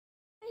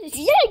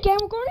Yeah, again,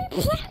 we're going to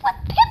play with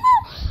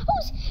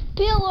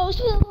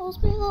pillows.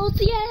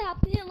 Yeah,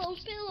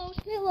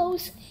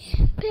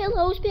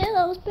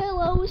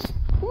 pillows.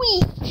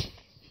 Wee.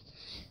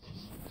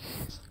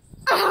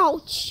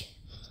 Ouch.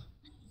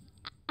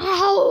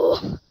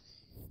 Ow.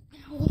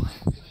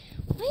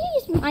 Why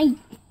is my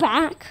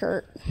back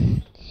hurt?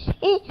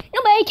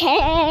 Nobody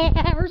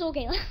cares.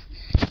 Okay.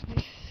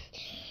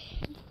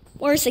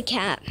 Where's the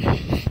cat?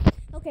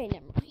 Okay,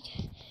 never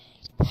mind.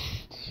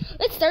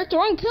 Let's start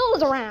throwing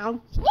pillows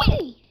around.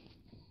 Whee!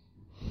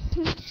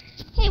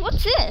 Hey,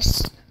 what's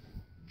this?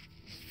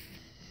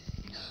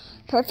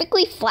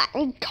 Perfectly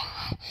flattened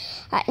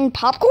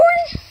popcorn?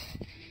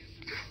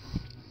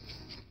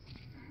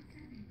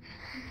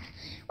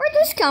 Where'd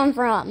this come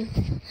from?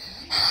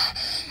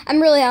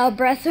 I'm really out of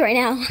breath right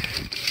now.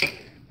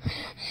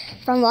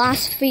 From the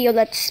last video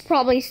that's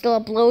probably still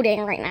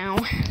uploading right now.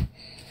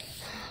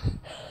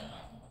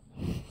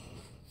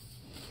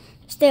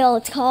 Still,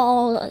 it's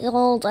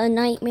called A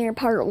Nightmare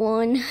Part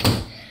 1.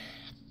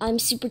 I'm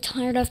super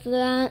tired after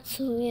that,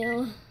 so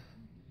yeah.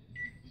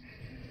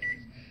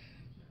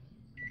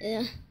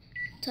 Yeah.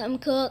 Time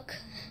to cook.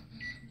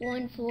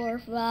 1, 4,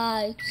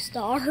 5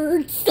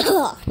 stars.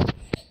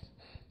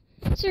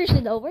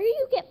 Seriously though, where do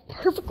you get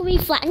perfectly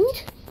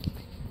flattened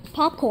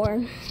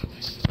popcorn?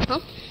 Huh?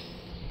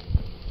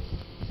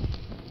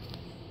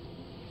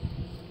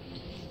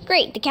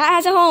 Great, the cat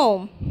has a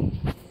home.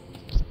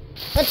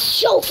 Let's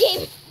choke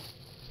him.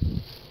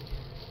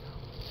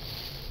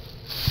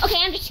 Okay,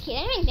 I'm just kidding.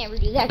 I would never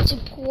do that to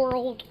poor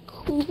old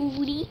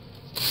Cootie.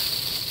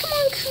 Come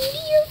on,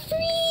 Cootie, you're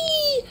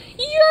free.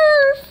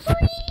 You're free.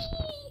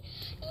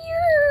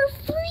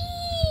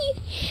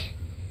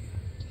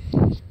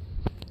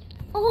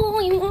 Oh,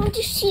 you want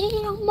to see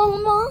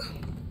Mama?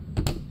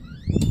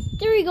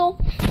 There we go.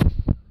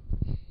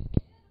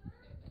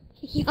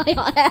 Yeah.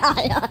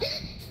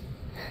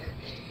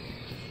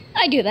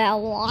 I do that a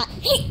lot.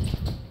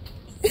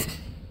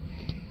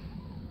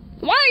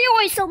 Why are you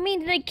always so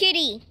mean to the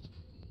kitty?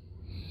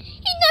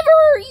 He never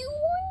hurt you,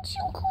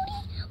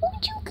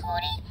 wouldn't you,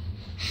 Cootie?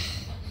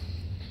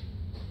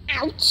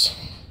 Ouch.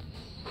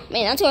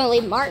 Man, that's gonna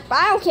leave a mark, but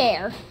I don't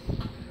care.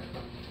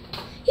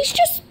 He's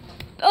just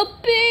a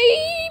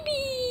baby.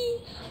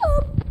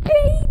 A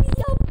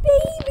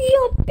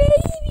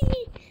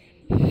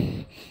baby.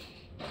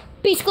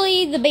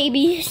 Basically, the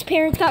baby's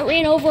parents got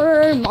ran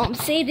over, Mom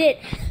saved it.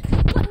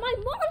 But my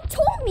mom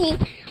told me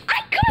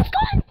I could have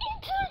gotten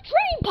into the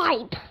drain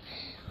pipe.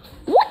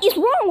 What is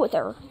wrong with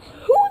her?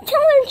 Who would tell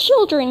their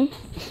children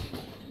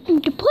to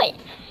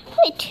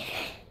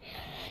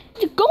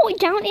go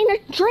down in a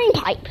drain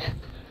pipe?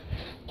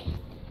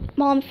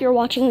 Mom, if you're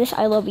watching this,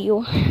 I love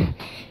you.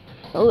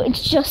 Oh,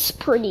 it's just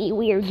pretty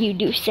weird you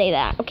do say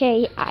that,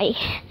 okay? I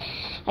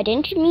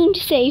didn't mean to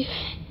say,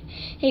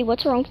 hey,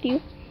 what's wrong with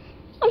you?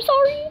 I'm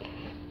sorry.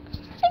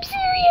 I'm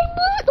serious.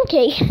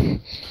 Okay.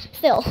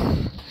 Still.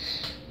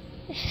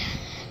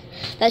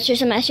 That's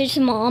just a message to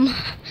Mom.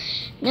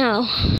 Now.